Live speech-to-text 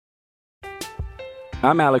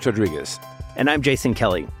I'm Alex Rodriguez. And I'm Jason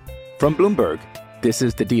Kelly. From Bloomberg, this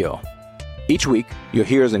is The Deal. Each week, you'll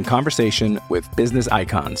hear us in conversation with business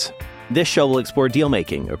icons. This show will explore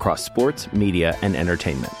deal-making across sports, media, and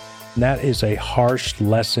entertainment. That is a harsh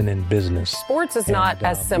lesson in business. Sports is not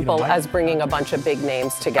as simple as bringing a bunch of big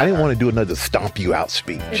names together. I didn't want to do another stomp you out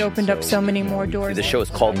speech. It opened up so many more doors. The show is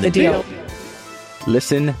called The Deal.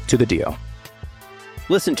 Listen to The Deal.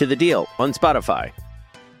 Listen to The Deal on Spotify.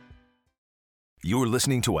 You're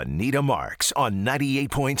listening to Anita Marks on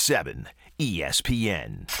 98.7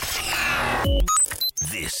 ESPN.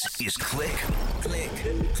 This is Click,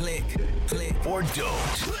 or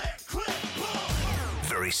Don't.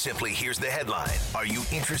 Very simply, here's the headline. Are you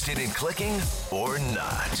interested in clicking or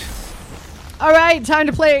not? All right, time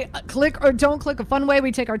to play Click or Don't Click, a fun way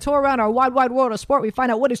we take our tour around our wide world of sport. We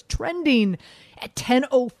find out what is trending at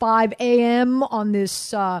 10:05 a.m. on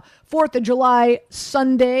this 4th of July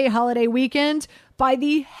Sunday holiday weekend by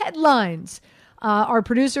the headlines. Our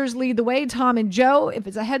producers lead the way, Tom and Joe. If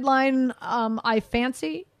it's a headline I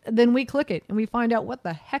fancy, then we click it and we find out what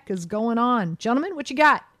the heck is going on. Gentlemen, what you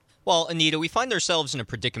got? Well, Anita, we find ourselves in a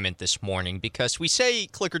predicament this morning because we say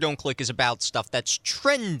Click or Don't Click is about stuff that's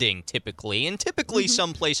trending typically, and typically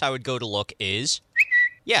someplace I would go to look is,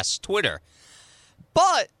 yes, Twitter.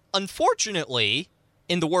 But, unfortunately,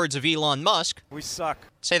 in the words of Elon Musk... We suck.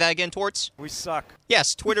 Say that again, Torts? We suck.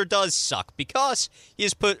 Yes, Twitter does suck because he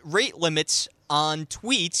has put rate limits on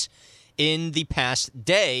tweets in the past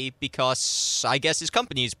day because I guess his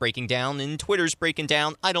company is breaking down and Twitter's breaking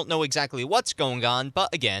down. I don't know exactly what's going on,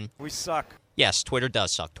 but again... We suck. Yes, Twitter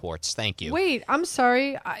does suck, Torts. Thank you. Wait, I'm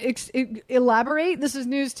sorry. Elaborate? This is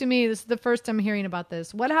news to me. This is the first time hearing about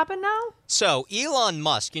this. What happened now? So, Elon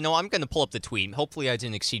Musk, I'm going to pull up the tweet. Hopefully I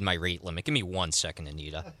didn't exceed my rate limit. Give me 1 second,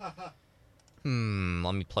 Anita.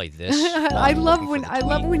 Let me play this. I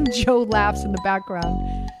love when Joe laughs in the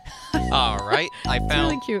background. All right, It's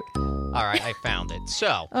really cute. All right, I found it.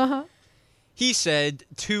 So, he said,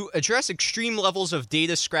 to address extreme levels of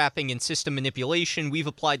data scrapping and system manipulation, we've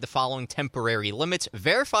applied the following temporary limits.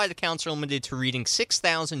 Verified accounts are limited to reading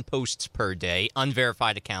 6,000 posts per day.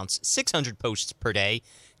 Unverified accounts, 600 posts per day.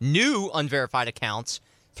 New unverified accounts,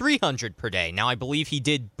 300 per day. Now, I believe he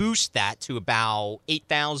did boost that to about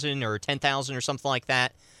 8,000 or 10,000 or something like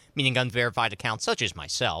that, meaning unverified accounts such as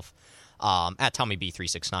myself. At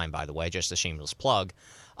TommyB369, by the way, just a shameless plug,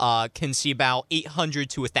 can see about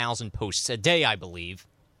 800 to 1,000 posts a day, I believe.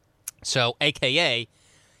 So, a.k.a.,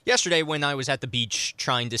 yesterday when I was at the beach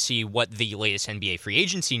trying to see what the latest NBA free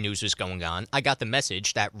agency news was going on, I got the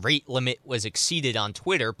message that rate limit was exceeded on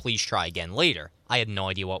Twitter. Please try again later. I had no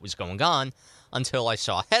idea what was going on until I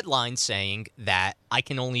saw a headline saying that I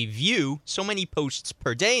can only view so many posts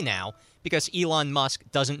per day now because Elon Musk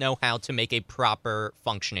doesn't know how to make a proper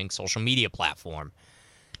functioning social media platform.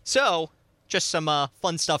 So, just some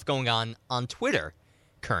fun stuff going on Twitter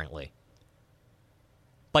currently.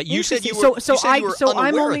 But you said you were,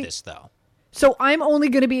 unaware of this, though. So I'm only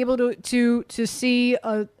going to be able to see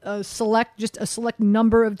a select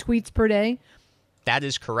number of tweets per day? That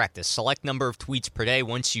is correct. A select number of tweets per day.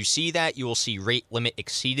 Once you see that, you will see rate limit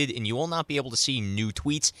exceeded, and you will not be able to see new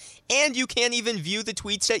tweets. And you can't even view the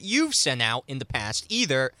tweets that you've sent out in the past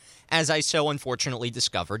either, as I so unfortunately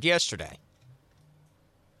discovered yesterday.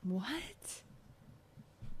 What?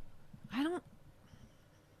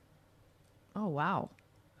 Oh, wow.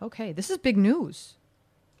 Okay, this is big news.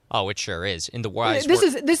 Oh, it sure is. In the wise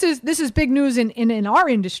this is big news in our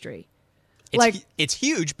industry. It's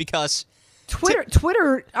huge because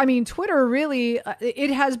Twitter really,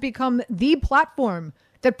 it has become the platform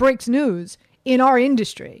that breaks news in our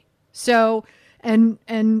industry. So, and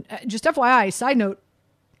just FYI, side note,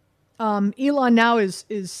 Elon now is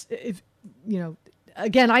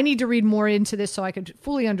again, I need to read more into this so I could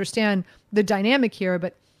fully understand the dynamic here.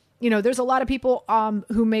 But, there's a lot of people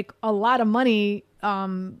who make a lot of money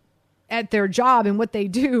at their job and what they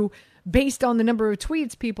do based on the number of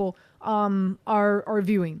tweets people are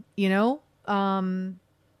viewing, quote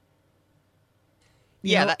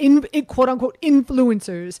unquote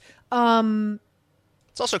influencers.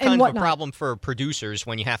 It's also kind of a problem for producers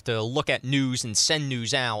when you have to look at news and send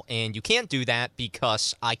news out, and you can't do that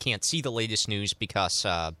because I can't see the latest news because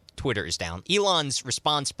Twitter is down. Elon's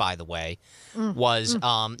response, by the way, was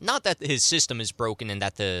not that his system is broken and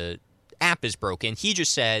that the app is broken. He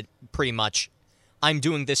just said pretty much, I'm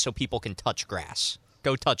doing this so people can touch grass.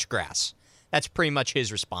 Go touch grass. That's pretty much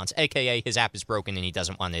his response, a.k.a. his app is broken and he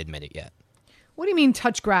doesn't want to admit it yet. What do you mean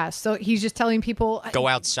touch grass? So he's just telling people... Go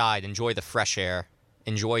outside, enjoy the fresh air,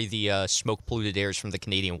 enjoy the smoke-polluted airs from the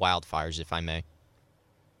Canadian wildfires, if I may.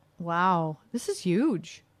 Wow, this is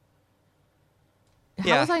huge.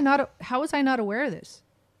 How was I not aware of this?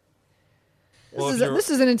 This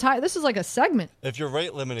is like a segment. If your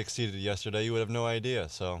rate limit exceeded yesterday, you would have no idea.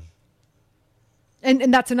 So,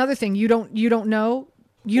 and that's another thing. You don't know.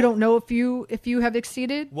 You don't know if you have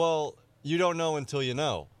exceeded. Well, you don't know until you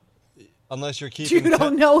know, unless you're keeping. You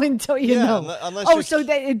don't know until you know. So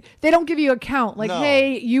they don't give you a count. Like, no.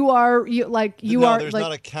 Hey, there's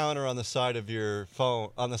not a counter on the side of your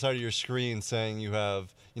phone, on the side of your screen, saying you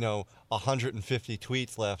have 150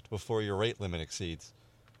 tweets left before your rate limit exceeds.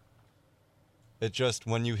 It just,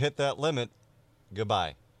 when you hit that limit,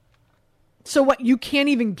 goodbye. So what, you can't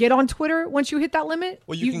even get on Twitter once you hit that limit?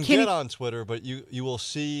 Well, you can get on Twitter, but you will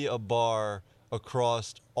see a bar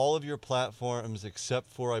across all of your platforms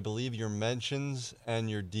except for, I believe, your mentions and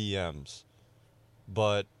your DMs.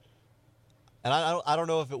 But, and I don't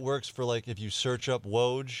know if it works for, like, if you search up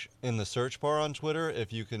Woj in the search bar on Twitter,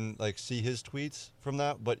 if you can, like, see his tweets from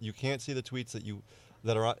that, but you can't see the tweets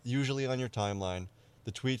that are usually on your timeline.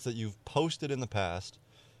 The tweets that you've posted in the past,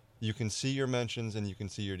 you can see your mentions and you can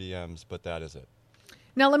see your DMs, but that is it.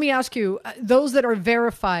 Now, let me ask you: those that are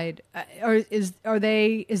verified, is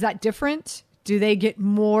that different? Do they get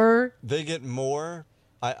more? They get more.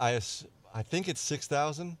 I think it's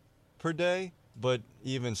 6,000 per day, but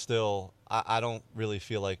even still, I don't really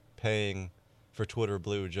feel like paying for Twitter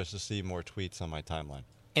Blue just to see more tweets on my timeline.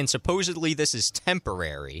 And supposedly this is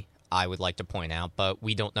temporary, I would like to point out, but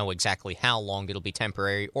we don't know exactly how long it'll be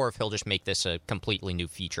temporary or if he'll just make this a completely new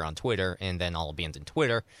feature on Twitter and then I'll abandon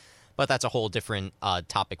Twitter. But that's a whole different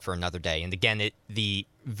topic for another day. And again, the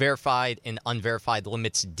verified and unverified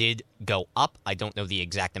limits did go up. I don't know the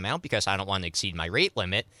exact amount because I don't want to exceed my rate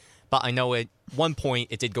limit, but I know at one point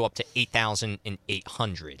it did go up to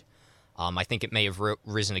 8,800. I think it may have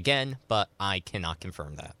risen again, but I cannot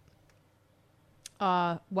confirm that.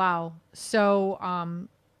 Wow. So,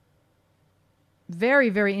 very,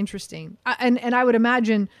 very interesting. And I would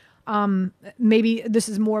imagine maybe this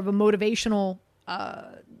is more of a motivational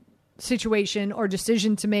situation or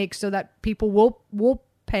decision to make so that people will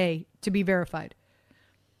pay to be verified.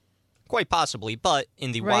 Quite possibly, but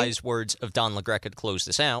in the wise words of Don LaGreca to close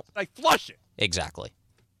this out, I flush it. Exactly.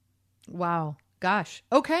 Wow. Gosh.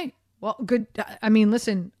 Okay. Well, good. I mean,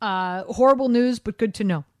 listen, horrible news, but good to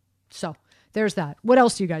know. So there's that. What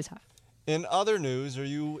else do you guys have? In other news, are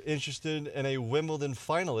you interested in a Wimbledon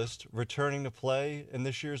finalist returning to play in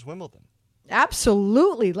this year's Wimbledon?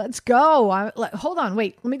 Absolutely. Let's go. Hold on.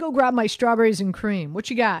 Wait. Let me go grab my strawberries and cream. What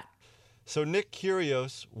you got? So Nick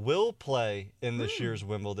Kyrgios will play in this year's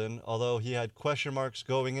Wimbledon, although he had question marks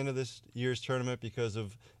going into this year's tournament because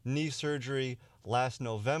of knee surgery last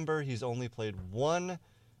November. He's only played one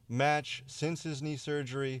match since his knee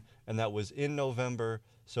surgery, and that was in November.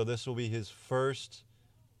 So this will be his first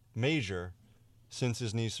major since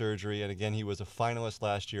his knee surgery. And again, he was a finalist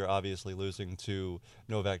last year, obviously losing to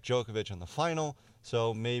Novak Djokovic in the final.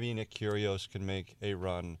 So maybe Nick Kyrgios can make a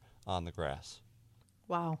run on the grass.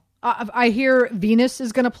 Wow. I hear Venus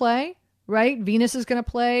is going to play, right? Venus is going to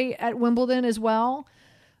play at Wimbledon as well.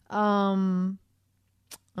 I'm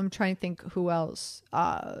trying to think who else.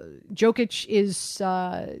 Djokic is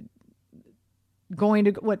going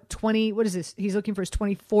to, what is this? He's looking for his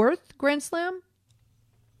 24th Grand Slam?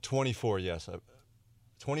 24, yes.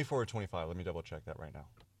 24 or 25. Let me double check that right now.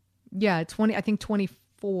 Yeah, 20. I think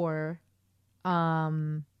 24.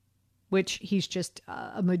 Which he's just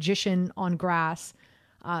a magician on grass.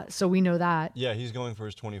 So we know that. Yeah, he's going for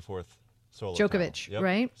his 24th solo Djokovic, title. Yep.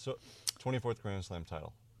 Right? So 24th Grand Slam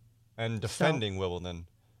title. And defending Wimbledon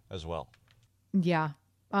as well. Yeah.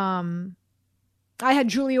 I had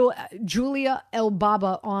Julia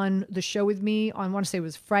Elbaba on the show with me on, I want to say it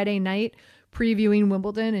was Friday night, previewing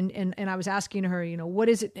Wimbledon, and I was asking her, what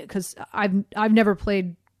is it? Because I've never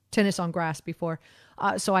played tennis on grass before,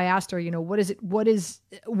 so I asked her,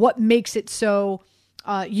 what makes it so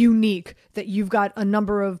unique that you've got a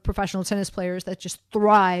number of professional tennis players that just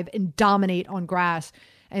thrive and dominate on grass.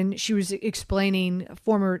 And she was explaining,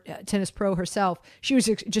 former tennis pro herself, she was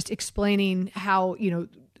just explaining how,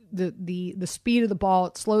 the speed of the ball,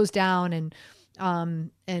 it slows down,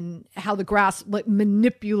 and how the grass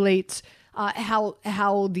manipulates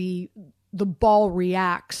how the ball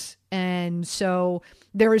reacts. And so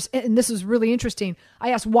and this is really interesting.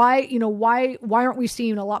 I asked why aren't we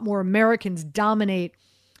seeing a lot more Americans dominate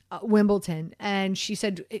Wimbledon? And she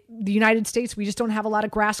said, the United States, we just don't have a lot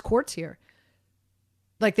of grass courts here,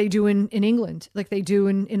 like they do in England, like they do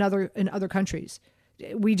in other countries.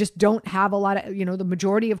 We just don't have a lot of, the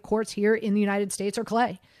majority of courts here in the United States are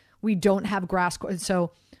clay. We don't have grass courts.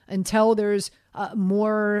 So until there's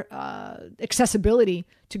more accessibility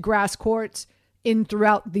to grass courts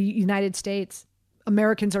throughout the United States,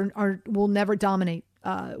 Americans will never dominate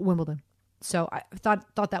Wimbledon. So I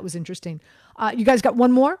thought that was interesting. You guys got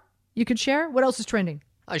one more you could share? What else is trending?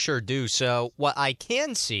 I sure do. So what I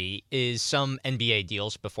can see is some NBA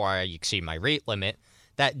deals before I exceed my rate limit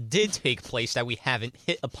that did take place that we haven't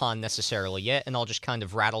hit upon necessarily yet, and I'll just kind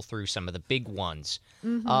of rattle through some of the big ones.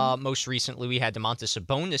 Most recently, we had Domantas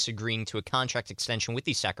Sabonis agreeing to a contract extension with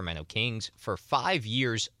the Sacramento Kings for 5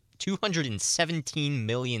 years, $217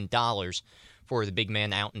 million for the big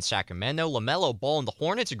man out in Sacramento. LaMelo Ball and the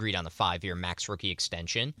Hornets agreed on a 5-year max rookie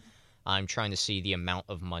extension. I'm trying to see the amount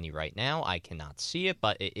of money right now. I cannot see it,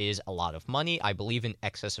 but it is a lot of money. I believe in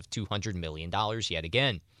excess of $200 million yet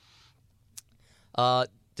again.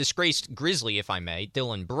 Disgraced Grizzly, if I may,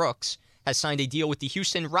 Dylan Brooks, has signed a deal with the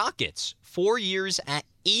Houston Rockets. 4 years at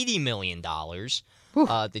 $80 million. The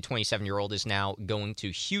 27-year-old is now going to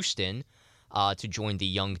Houston to join the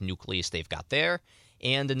young nucleus they've got there.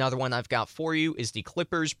 And another one I've got for you is the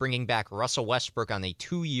Clippers bringing back Russell Westbrook on a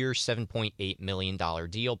 2-year, $7.8 million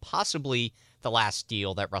deal, possibly the last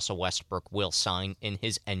deal that Russell Westbrook will sign in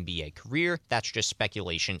his NBA career. That's just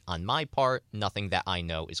speculation on my part. Nothing that I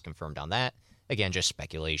know is confirmed on that. Again, just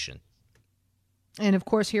speculation. And of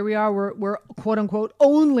course, here we are. We're quote unquote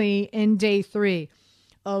only in day 3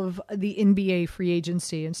 of the NBA free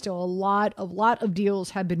agency, and still a lot of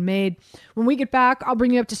deals have been made. When we get back, I'll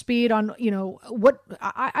bring you up to speed on what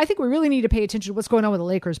I think we really need to pay attention to what's going on with the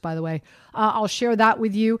Lakers. By the way, I'll share that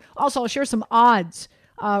with you. Also, I'll share some odds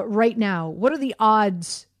right now. What are the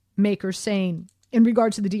odds makers saying in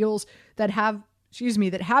regard to the deals that have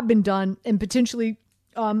been done and potentially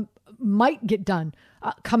might get done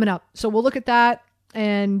coming up? So we'll look at that,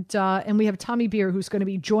 and we have Tommy Beer, who's going to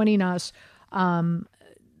be joining us,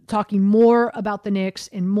 talking more about the Knicks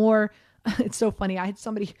and more. It's so funny. I had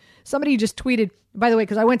somebody just tweeted, by the way,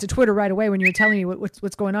 because I went to Twitter right away when you were telling me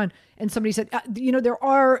what's going on, and somebody said, there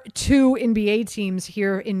are 2 NBA teams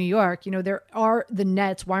here in New York. There are the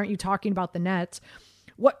Nets. Why aren't you talking about the Nets?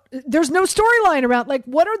 What? There's no storyline around. Like,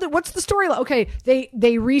 what's the storyline? Okay,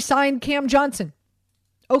 they re-signed Cam Johnson.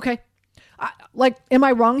 Okay. Am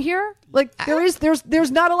I wrong here? Like,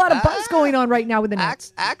 there's not a lot of buzz going on right now with the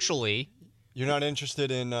Nets. Actually, you're not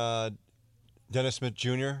interested in Dennis Smith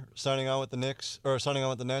Jr. signing on with the Knicks, or signing on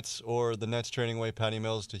with the Nets, or the Nets trading away Patty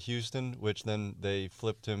Mills to Houston, which then they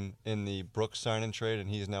flipped him in the Brooks sign-in trade, and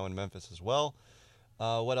he's now in Memphis as well.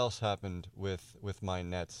 What else happened with my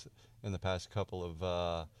Nets in the past couple of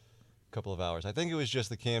hours? I think it was just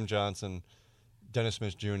the Cam Johnson, Dennis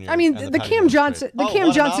Smith Jr. I mean, the Cam Johnson,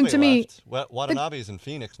 Johnson to me. Watanabe's in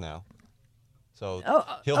Phoenix now, so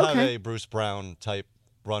he'll have a Bruce Brown type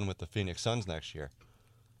run with the Phoenix Suns next year.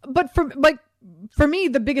 But for me,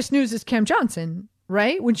 the biggest news is Cam Johnson,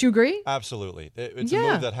 right? Wouldn't you agree? Absolutely, it's a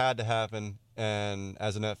move that had to happen, and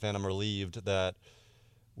as a Net fan, I'm relieved that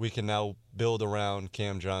we can now build around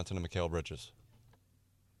Cam Johnson and Mikal Bridges.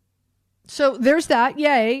 So there's that,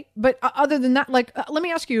 yay. But other than that, let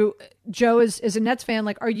me ask you, Joe, as a Nets fan,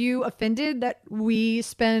 are you offended that we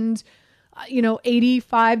spend,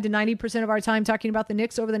 85 to 90% of our time talking about the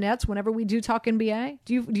Knicks over the Nets whenever we do talk NBA?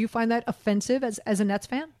 Do you find that offensive as a Nets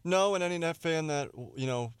fan? No, and any Net fan that,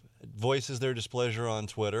 voices their displeasure on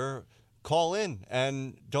Twitter, call in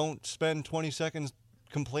and don't spend 20 seconds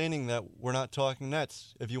complaining that we're not talking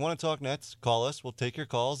Nets. If you want to talk Nets, call us. We'll take your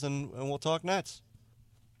calls and we'll talk Nets.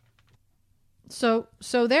 So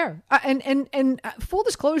there. And full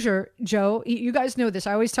disclosure, Joe, you guys know this.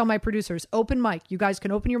 I always tell my producers, open mic. You guys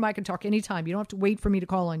can open your mic and talk anytime. You don't have to wait for me to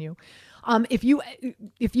call on you. If you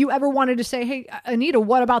ever wanted to say, hey, Anita,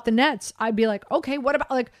 what about the Nets? I'd be like, okay, what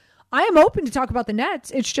about, I am open to talk about the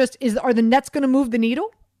Nets. It's just, are the Nets going to move the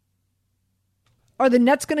needle? Are the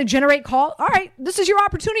Nets going to generate call? All right, this is your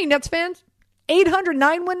opportunity, Nets fans.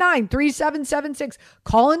 800-919-3776.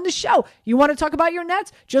 Call in the show. You want to talk about your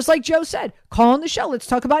Nets? Just like Joe said, call in the show. Let's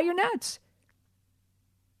talk about your Nets.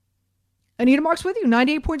 Anita Marks with you,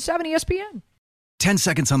 98.7 ESPN. 10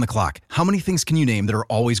 seconds on the clock. How many things can you name that are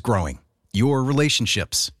always growing? Your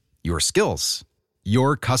relationships, your skills,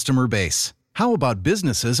 your customer base. How about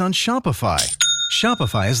businesses on Shopify?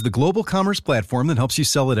 Shopify is the global commerce platform that helps you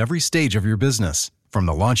sell at every stage of your business. From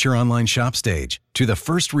the launch your online shop stage, to the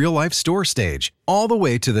first real-life store stage, all the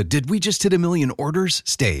way to the did we just hit 1 million orders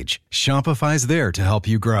stage, Shopify's there to help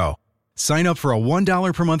you grow. Sign up for a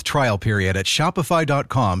 $1 per month trial period at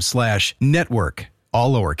shopify.com/network,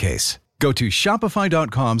 all lowercase. Go to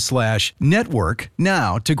shopify.com/network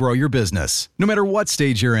now to grow your business, no matter what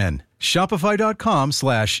stage you're in.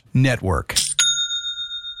 Shopify.com/network.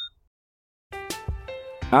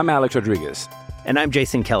 I'm Alex Rodriguez. And I'm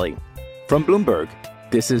Jason Kelly. From Bloomberg,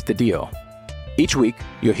 this is The Deal. Each week,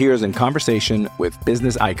 you'll hear us in conversation with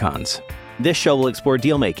business icons. This show will explore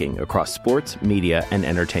deal making across sports, media, and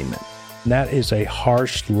entertainment. That is a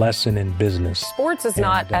harsh lesson in business. Sports is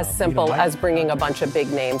not as simple as bringing a bunch of big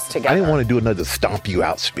names together. I didn't want to do another stomp you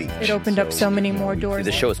out speech. It opened up so many more doors.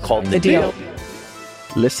 The show is called The Deal.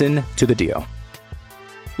 Listen to the deal.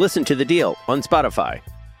 Listen to The Deal on Spotify.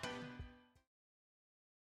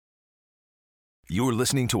 You're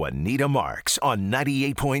listening to Anita Marks on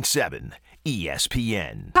 98.7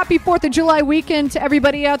 ESPN. Happy 4th of July weekend to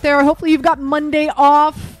everybody out there. Hopefully you've got Monday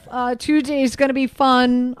off. Tuesday is going to be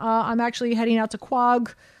fun. I'm actually heading out to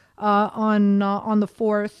Quag on the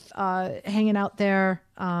 4th, hanging out there,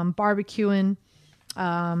 barbecuing,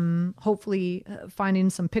 hopefully finding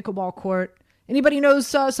some pickleball court. Anybody knows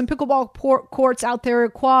some pickleball courts out there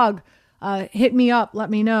at Quag? Hit me up. Let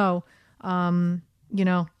me know. I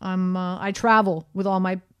travel with all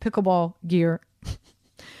my pickleball gear.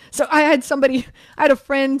 So I had a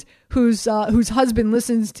friend whose husband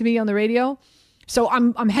listens to me on the radio. So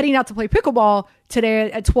I'm heading out to play pickleball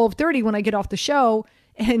today at 12:30 when I get off the show.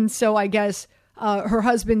 And so I guess her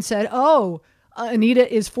husband said,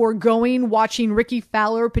 Anita is foregoing watching Ricky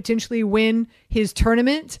Fowler potentially win his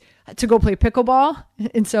tournament to go play pickleball.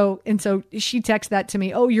 And so she texted that to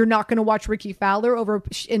me. Oh, you're not going to watch Ricky Fowler over,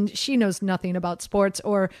 and she knows nothing about sports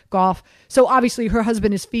or golf. So obviously her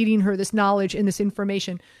husband is feeding her this knowledge and this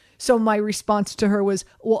information. So my response to her was,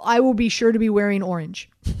 well, I will be sure to be wearing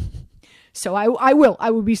orange. So I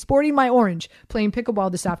will be sporting my orange playing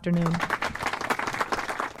pickleball this afternoon.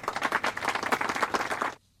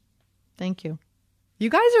 Thank you.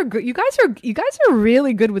 You guys are good. You guys are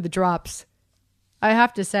really good with the drops. I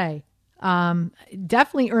have to say,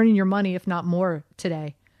 definitely earning your money, if not more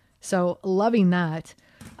today. So loving that.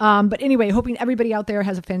 But anyway, hoping everybody out there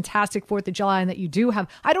has a fantastic 4th of July and that you do have,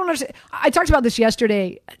 I don't understand. I talked about this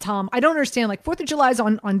yesterday, Tom. I don't understand, like 4th of July is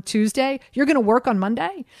on Tuesday. You're going to work on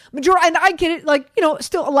Monday. And I get it. Like,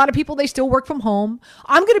 still a lot of people, they still work from home.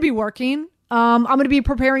 I'm going to be working. I'm going to be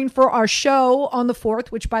preparing for our show on the 4th,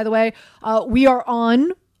 which by the way, we are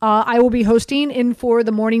on. I will be hosting in for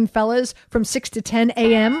the Morning Fellas from 6 to 10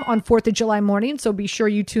 a.m. on 4th of July morning. So be sure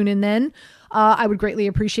you tune in then. I would greatly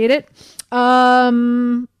appreciate it.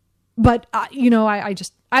 But I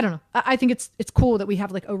don't know. I think it's cool that we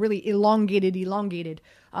have like a really elongated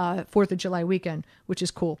 4th of July weekend, which is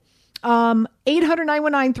cool.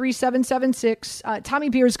 800-919-3776. Tommy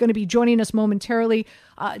Beer is going to be joining us momentarily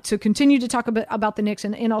to continue to talk about the Knicks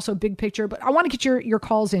and also big picture. But I want to get your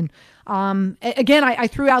calls in. Again, I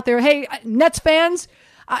threw out there, hey, Nets fans,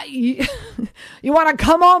 you want to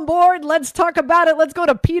come on board? Let's talk about it. Let's go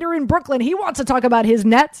to Peter in Brooklyn. He wants to talk about his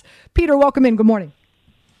Nets. Peter, welcome in. Good morning.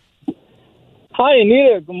 Hi,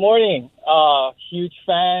 Anita. Good morning. Huge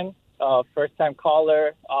fan. First-time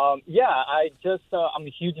caller. I'm a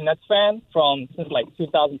huge Nets fan since like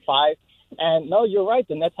 2005. And no, you're right.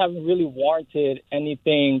 The Nets haven't really warranted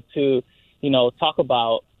anything to, talk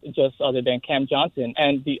about just other than Cam Johnson.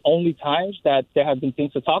 And the only times that there have been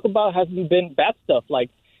things to talk about hasn't been bad stuff like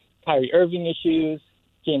Kyrie Irving issues,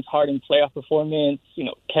 James Harden playoff performance,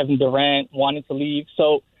 Kevin Durant wanting to leave.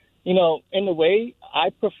 So, in a way, I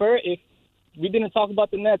prefer if we didn't talk about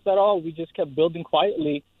the Nets at all. We just kept building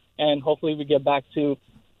quietly. And hopefully we get back to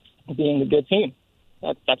being a good team.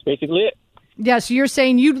 That's basically it. Yeah, so you're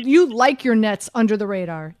saying you like your Nets under the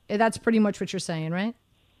radar. That's pretty much what you're saying, right?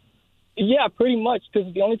 Yeah, pretty much.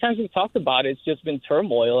 Because the only times we've talked about it's just been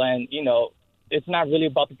turmoil. And, it's not really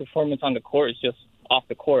about the performance on the court. It's just off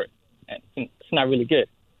the court. And it's not really good.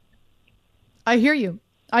 I hear you.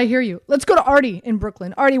 Let's go to Artie in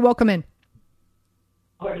Brooklyn. Artie, welcome in.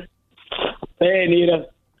 Hey, Anita.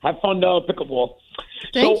 Have fun pickleball.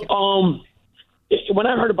 Thank you. When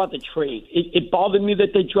I heard about the trade, it bothered me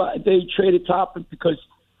that they traded Toppin because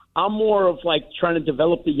I'm more of like trying to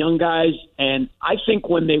develop the young guys, and I think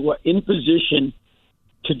when they were in position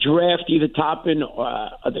to draft either Toppin or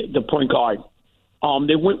the point guard,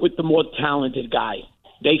 they went with the more talented guy.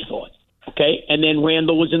 They thought, okay, and then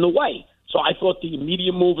Randall was in the way, so I thought the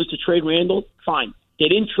immediate move was to trade Randall. Fine, they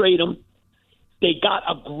didn't trade him. They got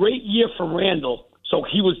a great year from Randall, so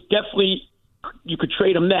he was definitely. You could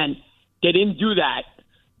trade him then. They didn't do that.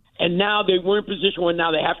 And now they were in position where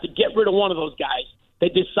now they have to get rid of one of those guys. They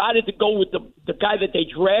decided to go with the guy that they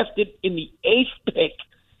drafted in the 8th pick.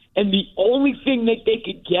 And the only thing that they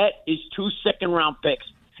could get is 2 second-round picks.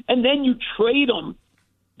 And then you trade them.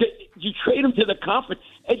 You trade them to the conference.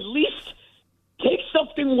 At least take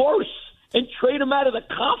something worse and trade him out of the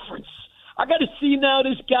conference. I got to see now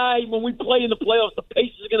this guy, when we play in the playoffs, the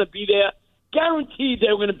pace is going to be there. Guaranteed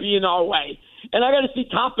they're going to be in our way. And I got to see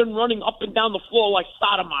Toppin running up and down the floor like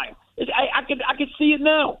Sotomayor. I can see it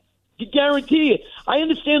now. You guarantee it. I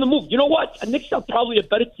understand the move. You know what? The Knicks are probably a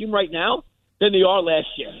better team right now than they are last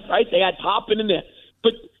year, right? They had Toppin in there.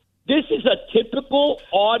 But this is a typical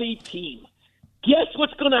Artie team. Guess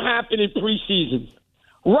what's going to happen in preseason?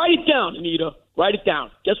 Write it down, Anita. Write it down.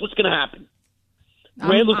 Guess what's going to happen?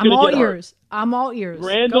 Randall's going to get hurt. I'm all ears.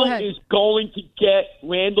 Randall is going to get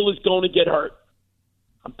hurt.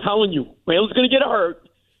 I'm telling you, Randall's going to get hurt,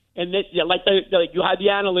 and like you had the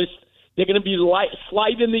analysts, they're going to be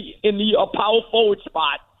slide in the power forward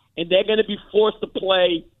spot, and they're going to be forced to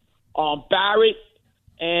play Barrett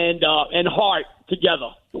and Hart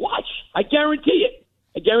together. Watch, I guarantee it.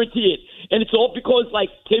 And it's all because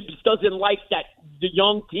Tibbs doesn't like the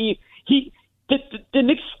young team. The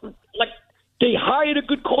Knicks they hired a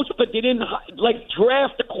good coach, but they didn't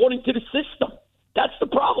draft according to the system. That's the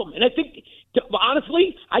problem. And I think,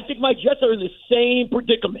 honestly, my Jets are in the same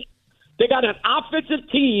predicament. They got an offensive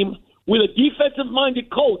team with a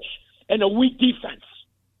defensive-minded coach and a weak defense.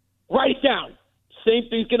 Write it down. Same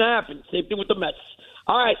thing's going to happen. Same thing with the Mets.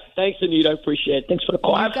 All right. Thanks, Anita. I appreciate it. Thanks for the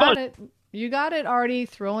call. Have fun. You got it, Artie.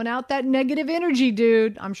 Throwing out that negative energy,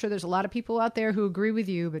 dude. I'm sure there's a lot of people out there who agree with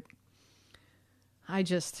you, but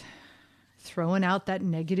throwing out that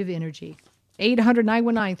negative energy.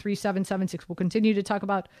 800-919-3776. We'll continue to talk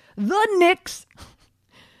about the Knicks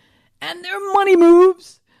and their money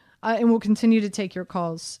moves. And we'll continue to take your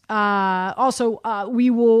calls. Also, we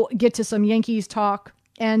will get to some Yankees talk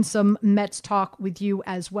and some Mets talk with you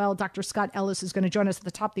as well. Dr. Scott Ellis is going to join us at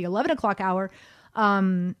the top of the 11 o'clock hour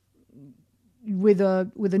with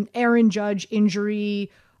an Aaron Judge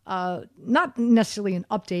injury. Not necessarily an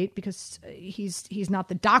update because he's not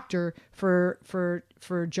the doctor for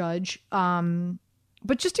Judge,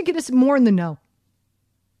 but just to get us more in the know.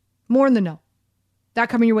 That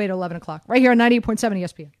coming your way at 11 o'clock right here on 98.7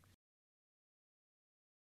 ESPN.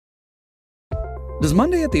 Does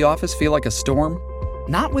Monday at the office feel like a storm?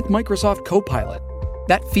 Not with Microsoft Copilot.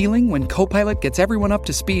 That feeling when Copilot gets everyone up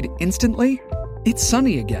to speed instantly? It's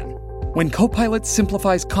sunny again. When Copilot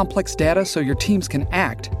simplifies complex data so your teams can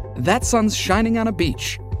act, that sun's shining on a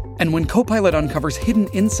beach. And when Copilot uncovers hidden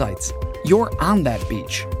insights, you're on that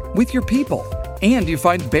beach with your people, and you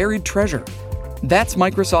find buried treasure. That's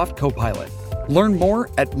Microsoft Copilot. Learn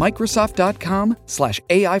more at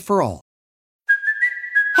Microsoft.com/AI for all.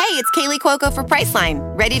 Hey, it's Kaylee Cuoco for Priceline.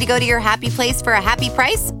 Ready to go to your happy place for a happy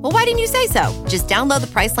price? Well, why didn't you say so? Just download the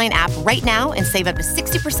Priceline app right now and save up to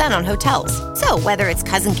 60% on hotels. So whether it's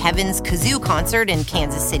Cousin Kevin's Kazoo Concert in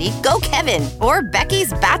Kansas City, go Kevin, or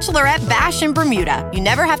Becky's Bachelorette Bash in Bermuda, you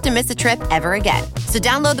never have to miss a trip ever again. So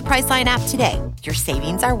download the Priceline app today. Your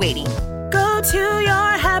savings are waiting. Go to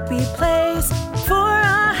your happy place for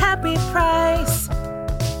a happy price.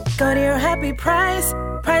 Go to your happy price,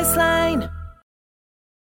 Priceline.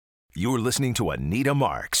 You're listening to Anita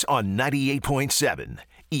Marks on 98.7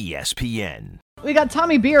 ESPN. We got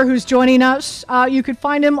Tommy Beer who's joining us. You could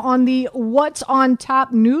find him on the What's on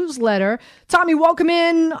Top newsletter. Tommy, welcome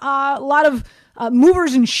in. A lot of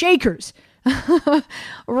movers and shakers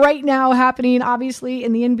right now happening, obviously,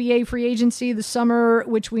 in the NBA free agency. The summer,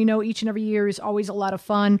 which we know each and every year is always a lot of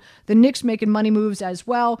fun. The Knicks making money moves as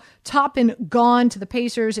well. Toppin gone to the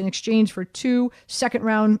Pacers in exchange for 2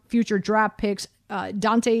 second-round future draft picks.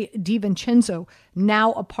 Dante DiVincenzo,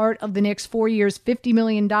 now a part of the Knicks, 4 years, $50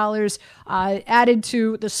 million, added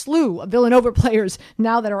to the slew of Villanova players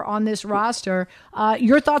now that are on this roster.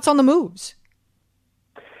 Your thoughts on the moves?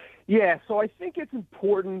 Yeah, so I think it's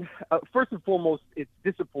important. First and foremost, it's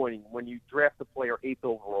disappointing when you draft a player 8th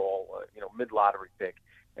overall, mid-lottery pick,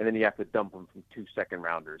 and then you have to dump them from 2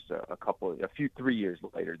 second-rounders a 3 years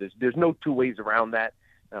later. There's no two ways around that.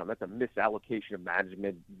 That's a misallocation of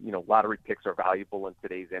management. Lottery picks are valuable in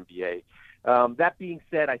today's NBA. That being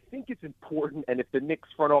said, I think it's important, and if the Knicks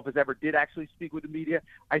front office ever did actually speak with the media,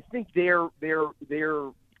 I think their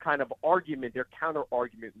kind of argument, their counter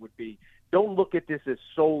argument would be, don't look at this as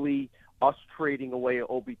solely us trading away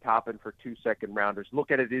Obi Toppin for 2 second-rounders.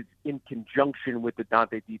 Look at it as in conjunction with the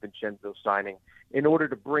Dante DiVincenzo signing. In order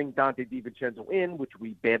to bring Dante DiVincenzo in, which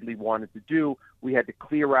we badly wanted to do, we had to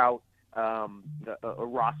clear out a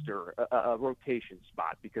roster, a rotation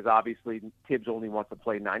spot, because obviously Tibbs only wants to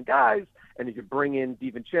play 9 guys, and if you bring in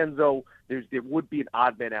DiVincenzo, there would be an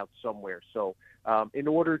odd man out somewhere. So in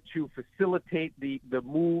order to facilitate the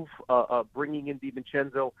move, bringing in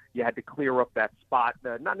DiVincenzo, you had to clear up that spot,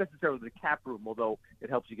 not necessarily the cap room, although it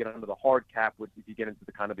helps you get under the hard cap if you get into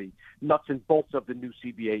the kind of the nuts and bolts of the new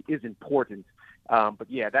CBA is important. But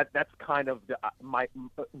yeah, that's kind of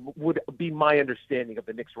would be my understanding of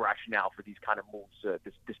the Knicks' rationale for these kind of moves.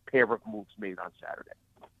 This pair of moves made on Saturday.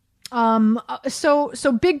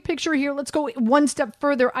 So big picture here. Let's go one step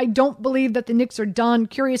further. I don't believe that the Knicks are done.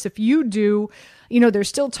 Curious if you do. There's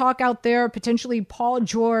still talk out there, potentially Paul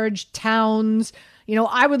George, Towns.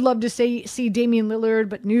 I would love to see Damian Lillard,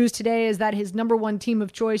 but news today is that his number one team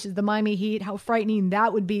of choice is the Miami Heat. How frightening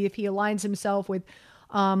that would be if he aligns himself with,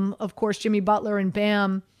 of course, Jimmy Butler and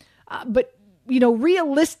Bam. But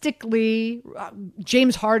realistically,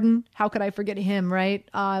 James Harden, how could I forget him, right?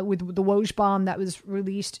 With the Woj bomb that was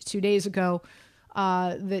released 2 days ago,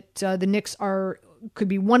 that the Knicks could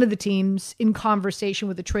be one of the teams in conversation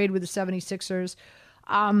with a trade with the 76ers.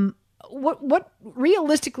 What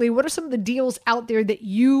realistically, what are some of the deals out there that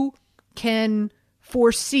you can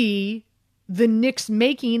foresee the Knicks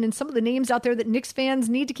making, and some of the names out there that Knicks fans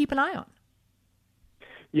need to keep an eye on?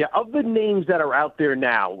 Yeah, of the names that are out there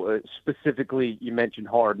now, specifically, you mentioned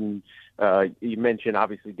Harden. You mentioned,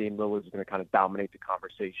 obviously, Dame Lillard is going to kind of dominate the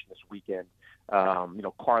conversation this weekend.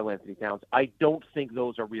 Karl Anthony Towns. I don't think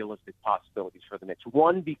those are realistic possibilities for the Knicks.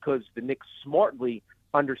 One, because the Knicks smartly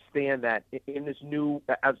understand that in this new,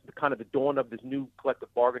 as the kind of the dawn of this new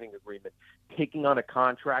collective bargaining agreement, taking on a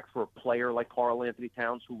contract for a player like Karl Anthony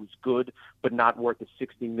Towns, who is good but not worth the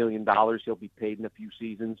 $16 million he'll be paid in a few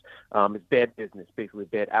seasons, is bad business, basically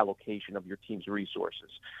bad allocation of your team's resources.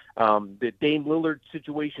 The Dame Lillard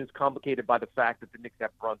situation is complicated by the fact that the Knicks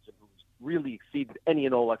have Brunson, who's really exceeded any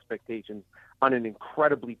and all expectations on an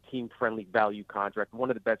incredibly team-friendly value contract,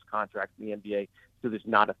 one of the best contracts in the NBA, so there's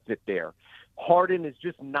not a fit there. Harden is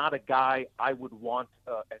just not a guy I would want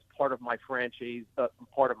as part of my franchise. I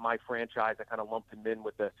kind of lumped him in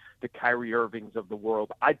with the Kyrie Irvings of the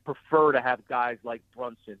world. I'd prefer to have guys like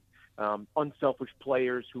Brunson, unselfish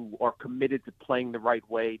players who are committed to playing the right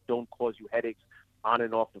way, don't cause you headaches on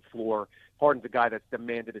and off the floor. Harden's a guy that's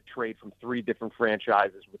demanded a trade from 3 different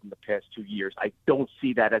franchises within the past 2 years. I don't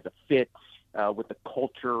see that as a fit with the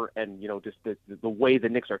culture and, just the way the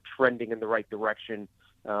Knicks are trending in the right direction,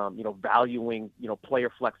 valuing,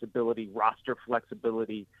 player flexibility, roster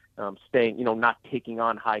flexibility, staying, not taking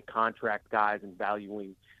on high contract guys and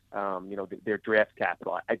valuing, their draft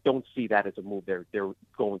capital. I don't see that as a move they're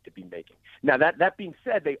going to be making. Now, that being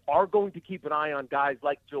said, they are going to keep an eye on guys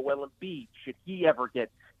like Joel Embiid, should he ever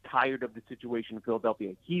get tired of the situation in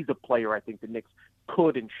Philadelphia. He's a player I think the Knicks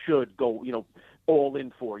could and should go, all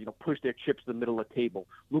in for, push their chips to the middle of the table.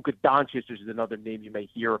 Luka Doncic is another name you may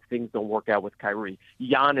hear if things don't work out with Kyrie.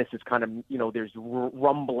 Giannis is kind of, there's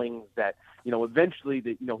rumblings that, eventually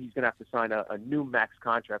that, he's going to have to sign a new max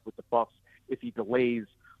contract with the Bucks if he delays.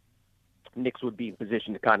 Knicks would be in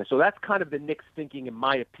position to kind of. So that's kind of the Knicks thinking, in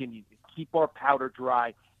my opinion, to keep our powder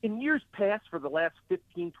dry. In years past, for the last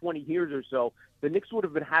 15, 20 years or so, the Knicks would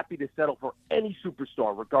have been happy to settle for any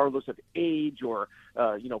superstar, regardless of age or,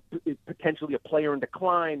 potentially a player in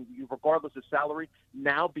decline, regardless of salary.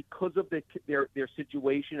 Now, because of their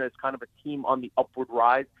situation as kind of a team on the upward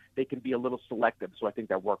rise, they can be a little selective. So I think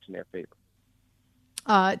that works in their favor.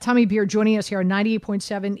 Tommy Beer joining us here on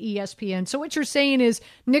 98.7 ESPN. So what you're saying is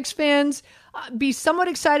Knicks fans be somewhat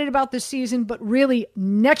excited about this season, but really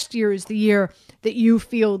next year is the year that you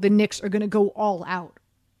feel the Knicks are going to go all out,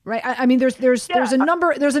 right? I mean, there's a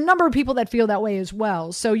number of people that feel that way as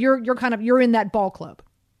well. So you're in that ball club.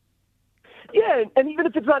 Yeah, and even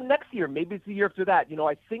if it's not next year, maybe it's the year after that.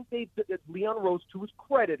 I think Leon Rose, to his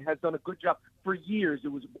credit, has done a good job. For years, it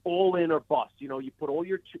was all in or bust. You put all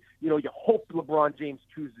your, you hope LeBron James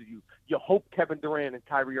chooses you. You hope Kevin Durant and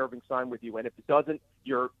Kyrie Irving sign with you. And if it doesn't,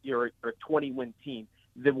 you're a 20-win team.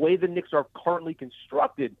 The way the Knicks are currently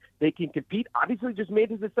constructed, they can compete. Obviously, just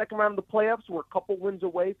made it to the second round of the playoffs. We're a couple wins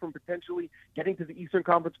away from potentially getting to the Eastern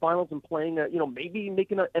Conference Finals and playing, maybe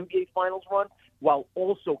making an NBA Finals run, while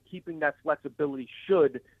also keeping that flexibility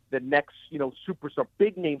should the next, superstar,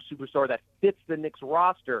 big name superstar that fits the Knicks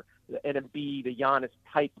roster, an Embiid, a Giannis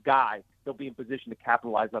type guy, they'll be in position to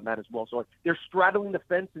capitalize on that as well. So they're straddling the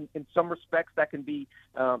fence in some respects. That can be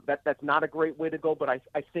that's not a great way to go, but I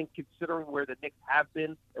think considering where the Knicks have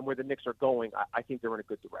been and where the Knicks are going, I think they're in a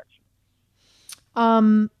good direction.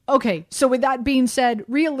 Okay, so with that being said,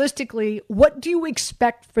 realistically, what do you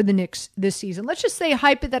expect for the Knicks this season? Let's just say,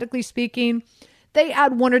 hypothetically speaking, they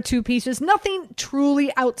add 1 or 2 pieces, nothing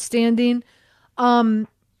truly outstanding. I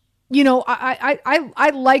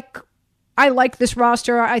like this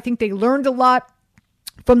roster. I think they learned a lot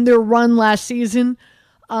from their run last season.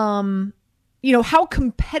 How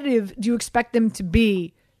competitive do you expect them to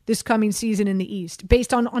be this coming season in the East,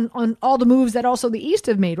 based on all the moves that also the East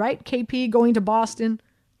have made, right? KP going to Boston.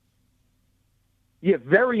 Yeah,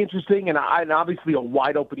 very interesting, and obviously a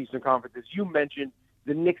wide open Eastern Conference. As you mentioned,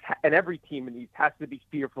 the Knicks and every team in the East has to be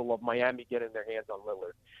fearful of Miami getting their hands on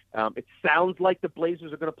Lillard. It sounds like the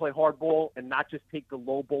Blazers are going to play hardball and not just take the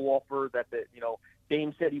low ball offer that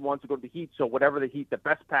Dame said he wants to go to the Heat. So whatever the Heat, the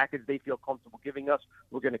best package they feel comfortable giving us,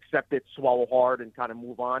 we're going to accept it, swallow hard, and kind of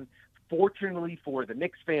move on. Fortunately for the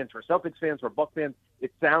Knicks fans, for Celtics fans, for Buck fans,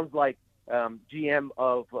 it sounds like GM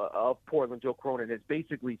of Portland, Joe Cronin, has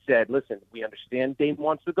basically said, listen, we understand Dame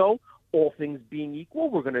wants to go. All things being equal,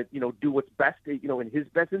 we're going to, do what's best, in his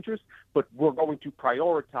best interest, but we're going to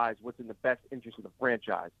prioritize what's in the best interest of the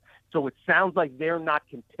franchise. So it sounds like they're not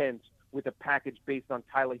content with a package based on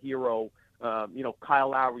Tyler Hero, Kyle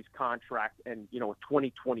Lowry's contract and, a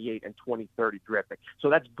 2028 and 2030 draft pick. So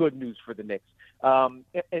that's good news for the Knicks. And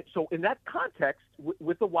so in that context,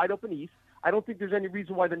 with the wide open East, I don't think there's any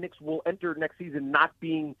reason why the Knicks will enter next season not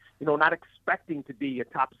being, not expecting to be a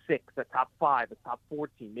top 6, a top 5, a top 4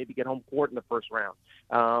 team, maybe get home court in the first round,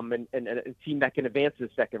 and a team that can advance to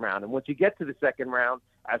the second round. And once you get to the second round,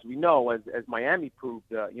 as we know, as Miami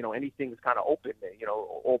proved, anything is kind of open.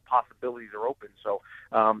 All possibilities are open. So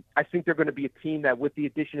I think they're going to be a team that, with the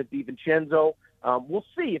addition of DiVincenzo, we'll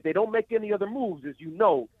see. If they don't make any other moves, as you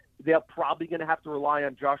know, they're probably going to have to rely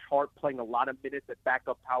on Josh Hart playing a lot of minutes at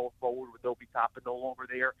backup power forward with Obi Toppin no longer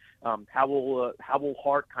there. How will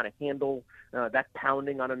Hart kind of handle that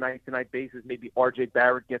pounding on a night-to-night basis? Maybe R.J.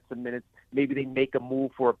 Barrett gets some minutes. Maybe they make a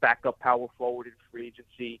move for a backup power forward in free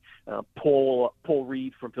agency. Paul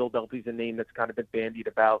Reed from Philadelphia is a name that's kind of been bandied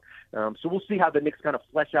about. So we'll see how the Knicks kind of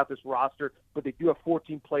flesh out this roster. But they do have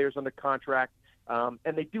 14 players under contract.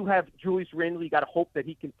 And they do have Julius Randle. You got to hope that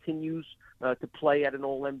he continues to play at an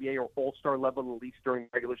All-NBA or All-Star level, at least during the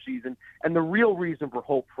regular season. And the real reason for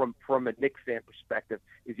hope from a Knicks fan perspective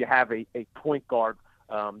is you have a point guard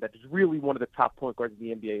that is really one of the top point guards in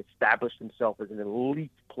the NBA, established himself as an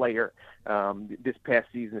elite player this past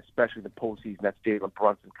season, especially the postseason. That's Jalen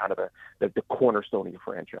Brunson, kind of the cornerstone of your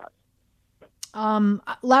franchise.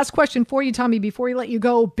 Last question for you, Tommy, before we let you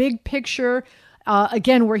go. Big picture.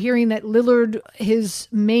 Again, we're hearing that Lillard, his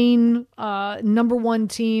main number one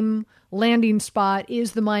team landing spot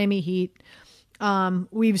is the Miami Heat.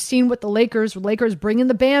 We've seen what the Lakers bringing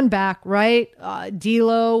the band back, right?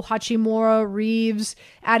 D'Lo, Hachimura, Reeves,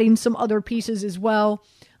 adding some other pieces as well.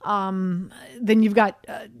 Then you've got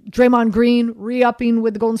Draymond Green re-upping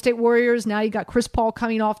with the Golden State Warriors. Now you got Chris Paul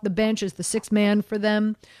coming off the bench as the sixth man for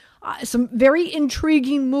them. Some very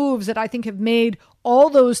intriguing moves that I think have made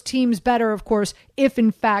all those teams better, of course, if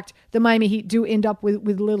in fact the Miami Heat do end up with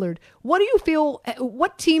Lillard.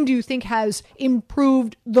 What team do you think has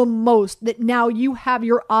improved the most that now you have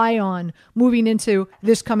your eye on moving into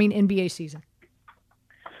this coming NBA season?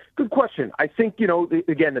 Good question. I think,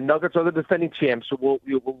 again, the Nuggets are the defending champs, so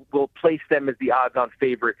we'll place them as the odds-on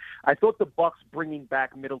favorite. I thought the Bucks bringing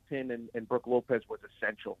back Middleton and Brook Lopez was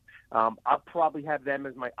essential. I'll probably have them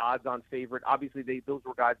as my odds-on favorite. Obviously, those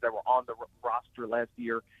were guys that were on the roster last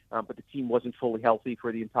year, but the team wasn't fully healthy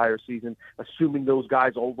for the entire season. Assuming those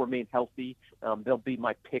guys all remain healthy, they'll be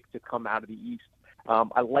my pick to come out of the East.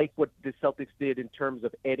 I like what the Celtics did in terms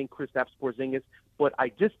of adding Kristaps Porzingis, but I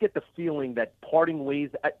just get the feeling that parting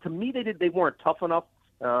ways, to me, they weren't tough enough,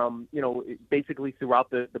 basically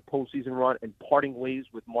throughout the postseason run, and parting ways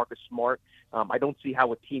with Marcus Smart. I don't see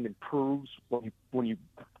how a team improves when you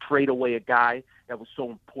trade away a guy that was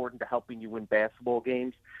so important to helping you win basketball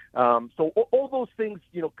games. So all those things,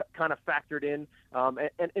 kind of factored in.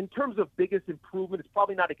 And in terms of biggest improvement, it's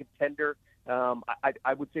probably not a contender.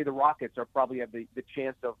 I would say the Rockets probably have the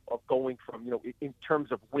chance of going from, in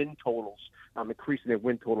terms of win totals, increasing their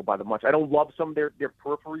win total by the much. I don't love some of their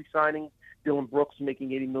periphery signings. Dylan Brooks making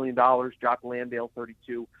 $80 million, Jock Landale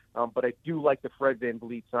 32. But I do like the Fred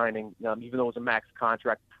VanVleet signing, even though it was a max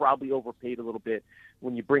contract, probably overpaid a little bit.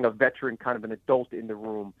 When you bring a veteran, kind of an adult in the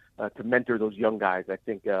room to mentor those young guys, I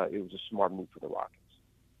think it was a smart move for the Rockets.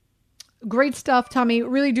 Great stuff, Tommy.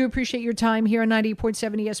 Really do appreciate your time here on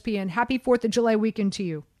 98.7 ESPN. Happy 4th of July weekend to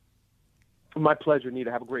you. My pleasure,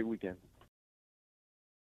 Nita. Have a great weekend.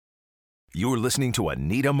 You're listening to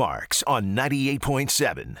Anita Marks on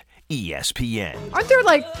 98.7 ESPN. Aren't there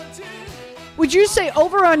would you say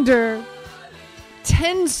over under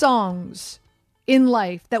 10 songs in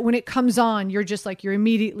life that when it comes on, you're just you're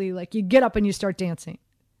immediately you get up and you start dancing?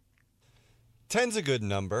 10's a good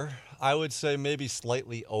number. I would say maybe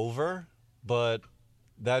slightly over, but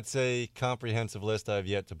that's a comprehensive list I've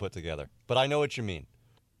yet to put together. But I know what you mean.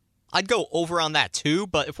 I'd go over on that too,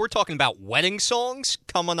 but if we're talking about wedding songs,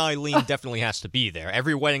 Come On Eileen definitely has to be there.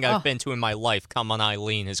 Every wedding I've been to in my life, Come On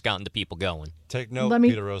Eileen has gotten the people going. Take note,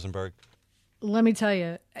 Peter Rosenberg. Let me tell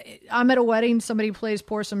you, I'm at a wedding, somebody plays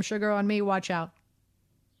Pour Some Sugar on Me, watch out.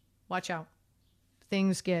 Watch out.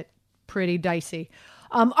 things get pretty dicey.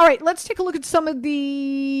 All right, let's take a look at some of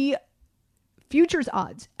the futures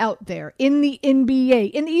odds out there in the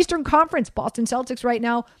NBA. In the Eastern Conference, Boston Celtics right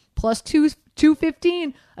now plus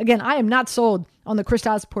 215. Again, I am not sold on the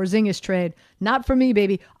Kristaps Porzingis trade. Not for me,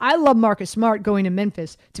 baby. I love Marcus Smart going to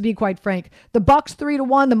Memphis, to be quite frank. The Bucks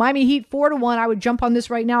 3-1, the Miami Heat 4-1. I would jump on this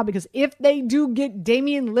right now because if they do get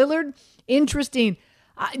Damian Lillard, interesting.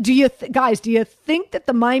 Do you think that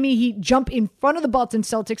the Miami Heat jump in front of the Boston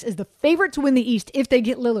Celtics as the favorite to win the East if they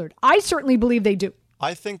get Lillard? I certainly believe they do.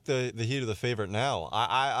 I think the Heat are the favorite now.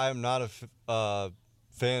 I'm not a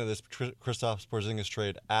fan of this Kristaps Porzingis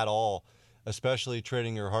trade at all, especially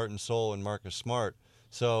trading your heart and soul in Marcus Smart.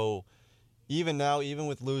 So even now, even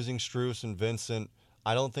with losing Strus and Vincent,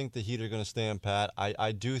 I don't think the Heat are going to stand pat.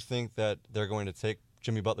 I do think that they're going to take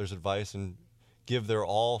Jimmy Butler's advice and give their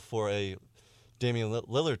all for a Damian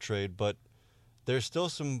Lillard trade, but there's still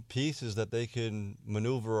some pieces that they can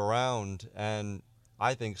maneuver around and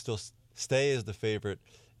I think still stay as the favorite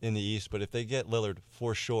in the East. But if they get Lillard,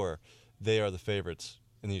 for sure, they are the favorites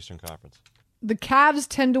in the Eastern Conference. The Cavs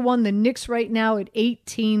 10-1. The Knicks right now at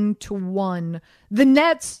 18-1. The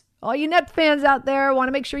Nets, all you Net fans out there, want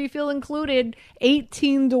to make sure you feel included.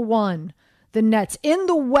 18-1. The Nets. In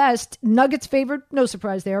the West, Nuggets favored. No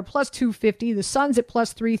surprise there. Plus 250. The Suns at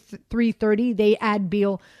plus 330. They add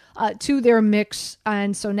Beal to their mix.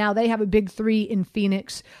 And so now they have a big three in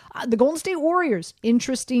Phoenix. The Golden State Warriors,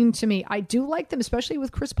 interesting to me. I do like them, especially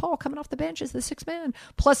with Chris Paul coming off the bench as the sixth man.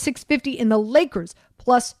 Plus 650. In the Lakers,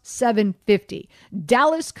 plus 750.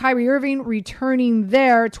 Dallas, Kyrie Irving returning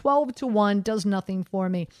there. 12-1 does nothing for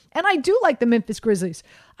me. And I do like the Memphis Grizzlies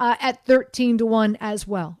at 13-1 as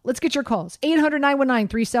well. Let's get your calls.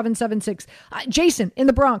 800-919-3776. Jason in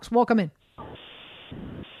the Bronx, welcome in.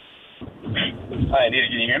 Hi, Anita,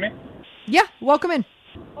 can you hear me? Yeah, welcome in.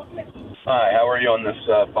 Hi, how are you on this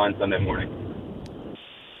fine Sunday morning?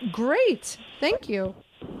 Great, thank you.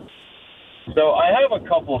 So I have a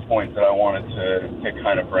couple of points that I wanted to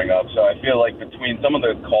kind of bring up. So I feel like between some of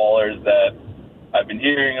the callers that I've been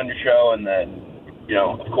hearing on your show and then, you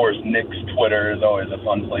know, of course, Nick's Twitter is always a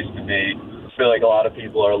fun place to be. I feel like a lot of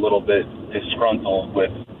people are a little bit disgruntled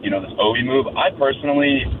with, you know, this Obi move. I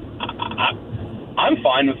personally, I'm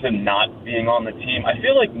fine with him not being on the team. I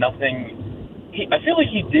feel like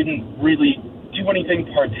he didn't really do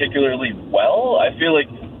anything particularly well. I feel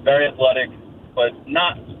like very athletic, but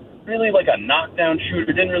not really like a knockdown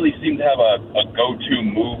shooter. Didn't really seem to have a go-to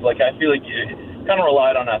move. Like, I feel like he kind of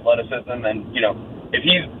relied on athleticism. And, you know, if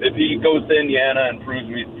he goes to Indiana and proves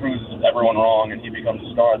everyone wrong and he becomes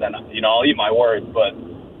a star, then, you know, I'll eat my words. But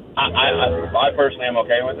I personally am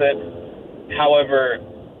okay with it. However,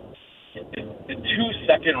 the 2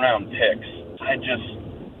 second-round picks,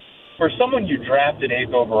 for someone you drafted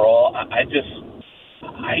 8th overall, I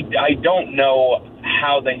don't know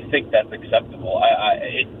how they think that's acceptable.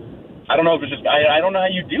 I don't know if it's just I don't know how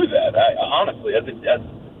you do that. Honestly, as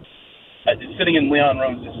sitting in Leon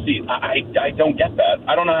Rose's seat, I don't get that.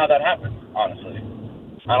 I don't know how that happened. Honestly,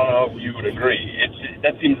 I don't know if you would agree.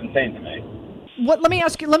 That seems insane to me. Let me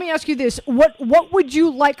ask you this. What would you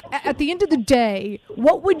like at the end of the day?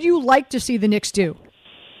 What would you like to see the Knicks do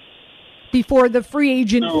before the free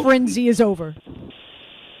agent frenzy is over?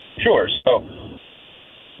 Sure. So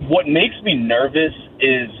what makes me nervous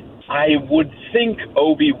is I would think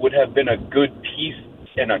Obi would have been a good piece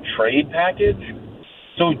in a trade package.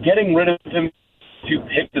 So getting rid of him to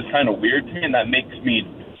pick is kind of weird to me, and that makes me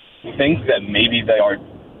think that maybe they are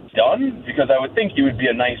done, because I would think he would be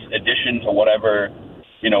a nice addition to whatever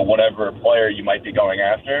player you might be going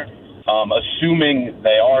after. Assuming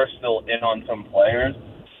they are still in on some players.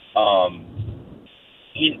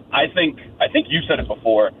 I think you said it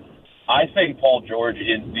before. I think Paul George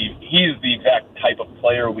he's the exact type of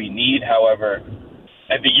player we need. However,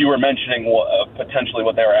 I think you were mentioning potentially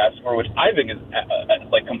what they were asking for, which I think is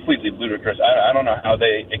like completely ludicrous. I don't know how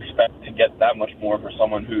they expect to get that much more for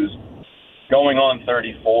someone who's going on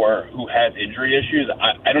 34, who has injury issues.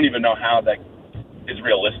 I don't even know how that is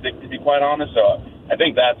realistic, to be quite honest. So I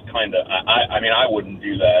think that's kind of. I mean, I wouldn't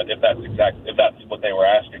do that if that's what they were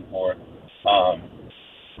asking for.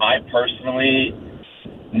 I personally.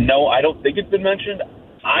 No, I don't think it's been mentioned.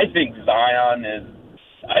 I think Zion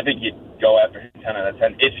I think you'd go after him 10 out of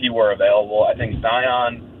 10 if he were available. I think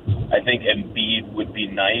Zion, I think Embiid would be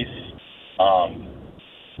nice.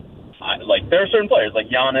 There are certain players, like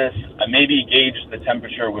Giannis, maybe gauge the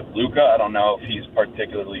temperature with Luka. I don't know if he's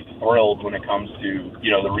particularly thrilled when it comes to,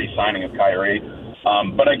 you know, the re-signing of Kyrie.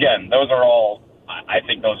 But again, I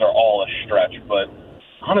think those are all a stretch. But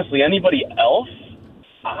honestly, anybody else,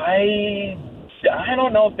 I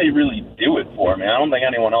don't know if they really do it for me. I don't think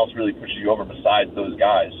anyone else really pushes you over besides those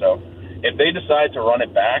guys. So if they decide to run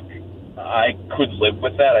it back, I could live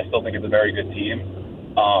with that. I still think it's a very good team.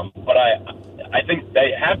 But I think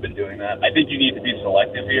they have been doing that. I think you need to be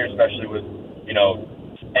selective here, especially with,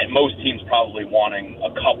 and most teams probably wanting a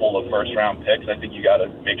couple of first-round picks. I think you got to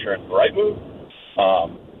make sure it's the right move.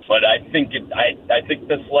 But I think I think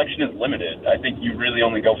the selection is limited. I think you really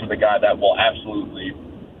only go for the guy that will absolutely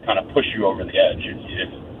kind of push you over the edge,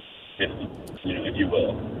 if you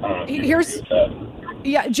will. I don't know if you agree with that.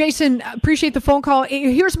 Yeah, Jason, appreciate the phone call.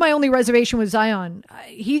 Here's my only reservation with Zion.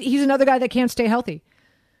 He's another guy that can't stay healthy,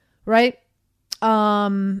 right?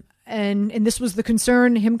 And this was the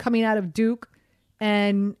concern, him coming out of Duke,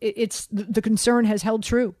 and it's the concern has held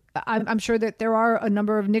true. I'm sure that there are a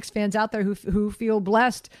number of Knicks fans out there who feel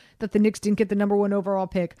blessed that the Knicks didn't get the number 1 overall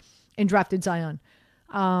pick and drafted Zion.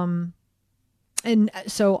 And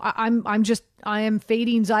so I am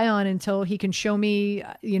fading Zion until he can show me,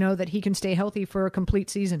 that he can stay healthy for a complete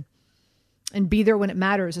season and be there when it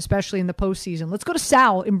matters, especially in the postseason. Let's go to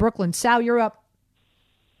Sal in Brooklyn. Sal, you're up.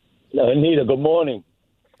 Anita, good morning.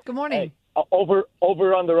 Good morning. Hey,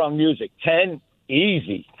 over under on music. 10,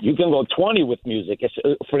 easy. You can go 20 with music,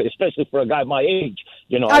 especially for a guy my age.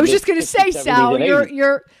 I was just going to say, Sal,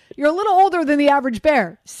 you're a little older than the average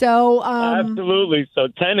bear. So absolutely. So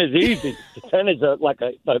 10 is easy. 10 is like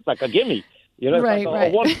a gimme. Right, like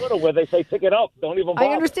right. a one-footer where they say pick it up. Don't even bother.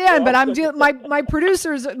 I understand, but I'm my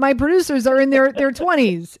producers are in their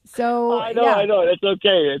 20s. So I know. It's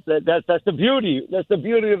okay. That's the beauty. That's the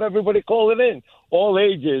beauty of everybody calling in. All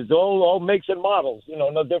ages, all makes and models.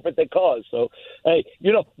 No different than cars. So hey,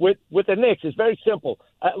 with the Knicks, it's very simple.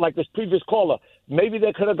 Like this previous caller, maybe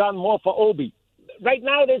they could have gotten more for Obi. Right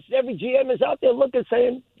now, every GM is out there looking,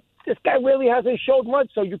 saying this guy really hasn't showed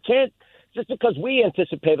much. So you can't. Just because we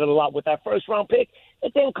anticipated a lot with that first-round pick,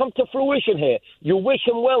 it didn't come to fruition here. You wish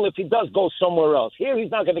him well if he does go somewhere else. Here, he's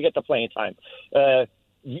not going to get the playing time. Barrett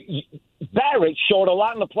showed a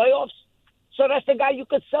lot in the playoffs, so that's the guy you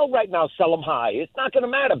could sell right now, sell him high. It's not going to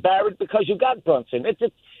matter, Barrett, because you got Brunson.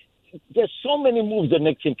 There's so many moves the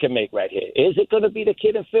Knicks can make right here. Is it going to be the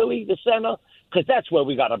kid in Philly, the center? Because that's where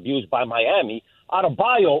we got abused by Miami.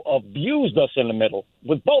 Adebayo abused us in the middle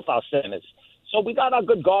with both our centers. So we got our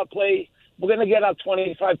good guard play. We're going to get our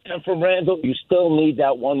 25-10 from Randall. You still need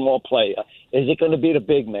that one more player. Is it going to be the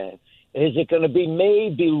big man? Is it going to be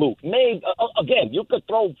maybe Luke? Maybe again, you could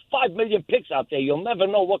throw 5 million picks out there. You'll never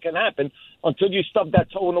know what can happen until you stub that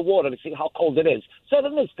toe in the water to see how cold it is. So the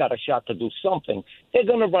Knicks got a shot to do something. They're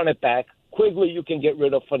going to run it back. Quigley you can get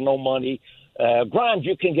rid of for no money. Grimes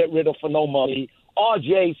you can get rid of for no money.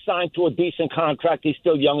 RJ signed to a decent contract. He's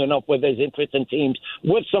still young enough where there's interest in teams.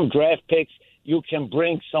 With some draft picks, you can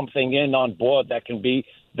bring something in on board that can be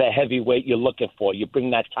the heavyweight you're looking for. You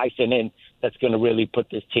bring that Tyson in that's going to really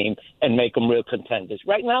put this team and make them real contenders.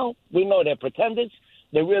 Right now, we know they're pretenders.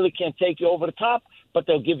 They really can't take you over the top, but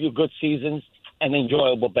they'll give you good seasons and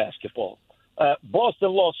enjoyable basketball.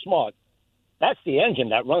 Boston lost Smart. That's the engine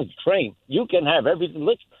that runs the train. You can have everything.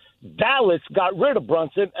 Dallas got rid of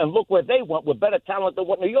Brunson, and look where they went with better talent than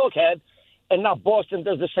what New York had, and now Boston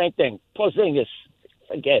does the same thing. Porzingis,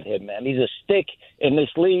 forget him, man. He's a stick in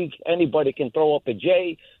this league. Anybody can throw up a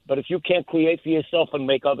J, but if you can't create for yourself and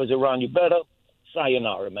make others around you better,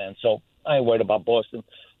 sayonara, man. So I ain't worried about Boston.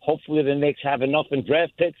 Hopefully the Knicks have enough in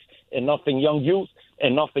draft picks, enough in young youth,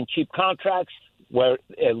 enough in cheap contracts where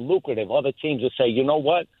they're lucrative. Other teams will say, you know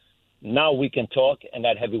what? Now we can talk, and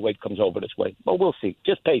that heavyweight comes over this way. But we'll see.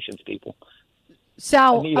 Just patience, people.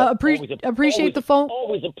 Sal, appreciate the phone.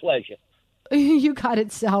 Always a pleasure. You got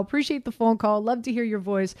it, Sal. Appreciate the phone call. Love to hear your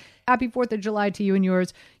voice. Happy 4th of July to you and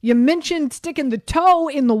yours. You mentioned sticking the toe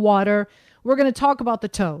in the water. We're going to talk about the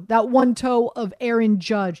toe, that one toe of Aaron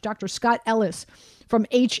Judge. Dr. Scott Ellis from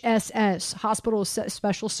HSS, Hospital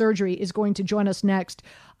Special Surgery, is going to join us next.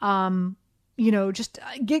 Getting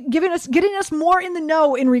us more in the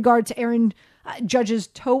know in regard to Aaron Judge's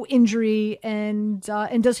toe injury, and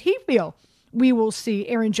does he feel we will see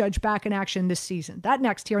Aaron Judge back in action this season? That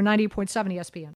next here on 98.7 ESPN.